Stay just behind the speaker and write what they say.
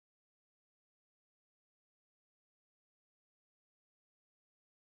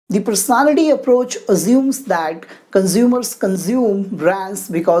The personality approach assumes that consumers consume brands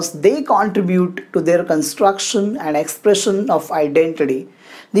because they contribute to their construction and expression of identity.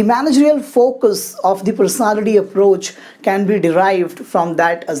 The managerial focus of the personality approach can be derived from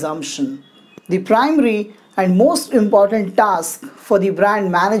that assumption. The primary and most important task for the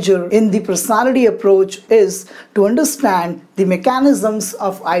brand manager in the personality approach is to understand the mechanisms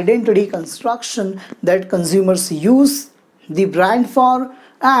of identity construction that consumers use the brand for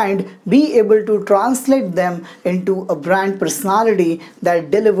and be able to translate them into a brand personality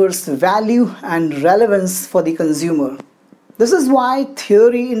that delivers value and relevance for the consumer. This is why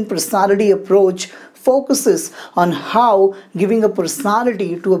theory in personality approach focuses on how giving a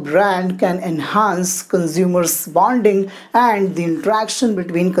personality to a brand can enhance consumers' bonding and the interaction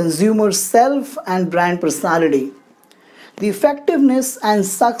between consumer self and brand personality. The effectiveness and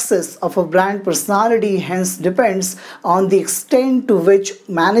success of a brand personality hence depends on the extent to which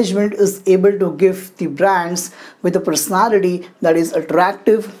management is able to give the brands with a personality that is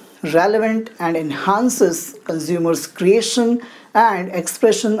attractive, relevant, and enhances consumers' creation and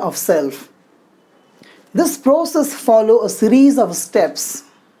expression of self. This process follows a series of steps.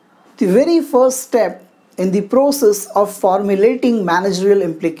 The very first step in the process of formulating managerial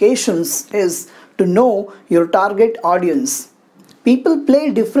implications is to know your target audience. People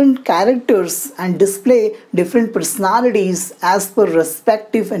play different characters and display different personalities as per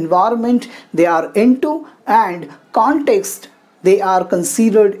respective environment they are into and context they are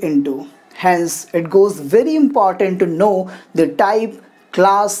considered into. Hence, it goes very important to know the type,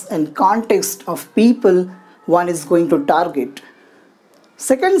 class, and context of people one is going to target.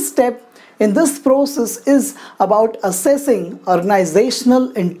 Second step in this process is about assessing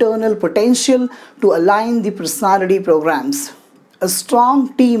organizational internal potential to align the personality programs. A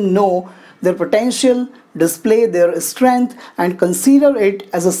strong team know their potential, display their strength, and consider it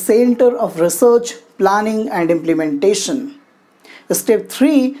as a center of research, planning, and implementation. Step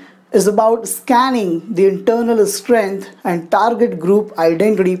 3 is about scanning the internal strength and target group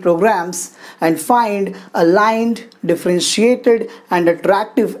identity programs and find aligned, differentiated, and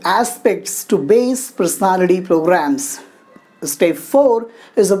attractive aspects to base personality programs. Step 4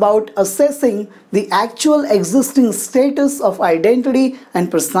 is about assessing the actual existing status of identity and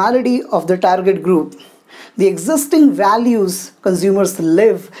personality of the target group. The existing values consumers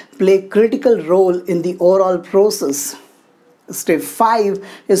live play a critical role in the overall process. Step 5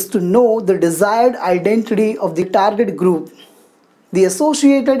 is to know the desired identity of the target group. The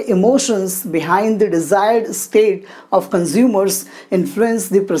associated emotions behind the desired state of consumers influence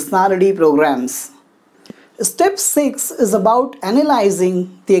the personality programs. Step 6 is about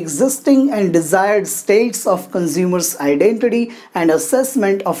analyzing the existing and desired states of consumers' identity and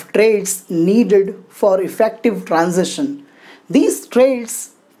assessment of traits needed for effective transition. These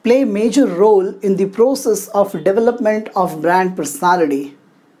traits play a major role in the process of development of brand personality.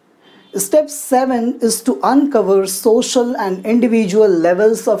 Step 7 is to uncover social and individual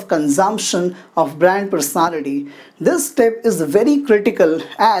levels of consumption of brand personality. This step is very critical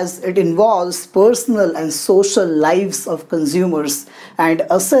as it involves personal and social lives of consumers and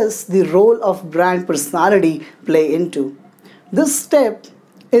assess the role of brand personality play into. This step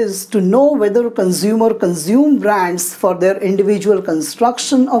is to know whether consumer consume brands for their individual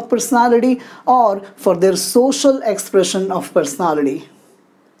construction of personality or for their social expression of personality.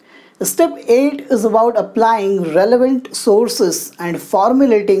 Step 8 is about applying relevant sources and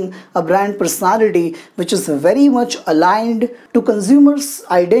formulating a brand personality which is very much aligned to consumers'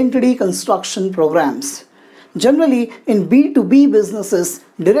 identity construction programs. Generally, in B2B businesses,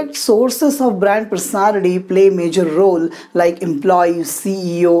 direct sources of brand personality play a major role like employees,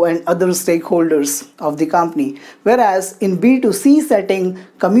 CEO, and other stakeholders of the company. Whereas in B2C setting,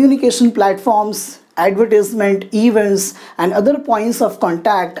 communication platforms, advertisement, events, and other points of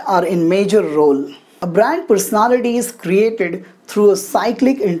contact are in major role. A brand personality is created through a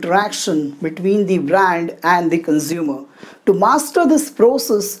cyclic interaction between the brand and the consumer. To master this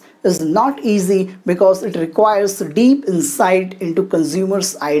process is not easy because it requires deep insight into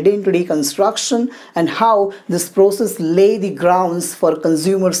consumers' identity construction and how this process lay the grounds for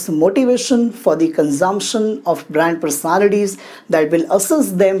consumers' motivation for the consumption of brand personalities that will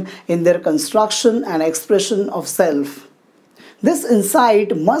assist them in their construction and expression of self. This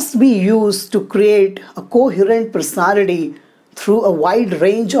insight must be used to create a coherent personality through a wide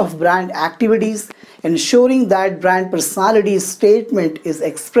range of brand activities, ensuring that brand personality statement is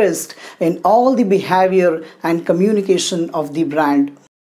expressed in all the behavior and communication of the brand.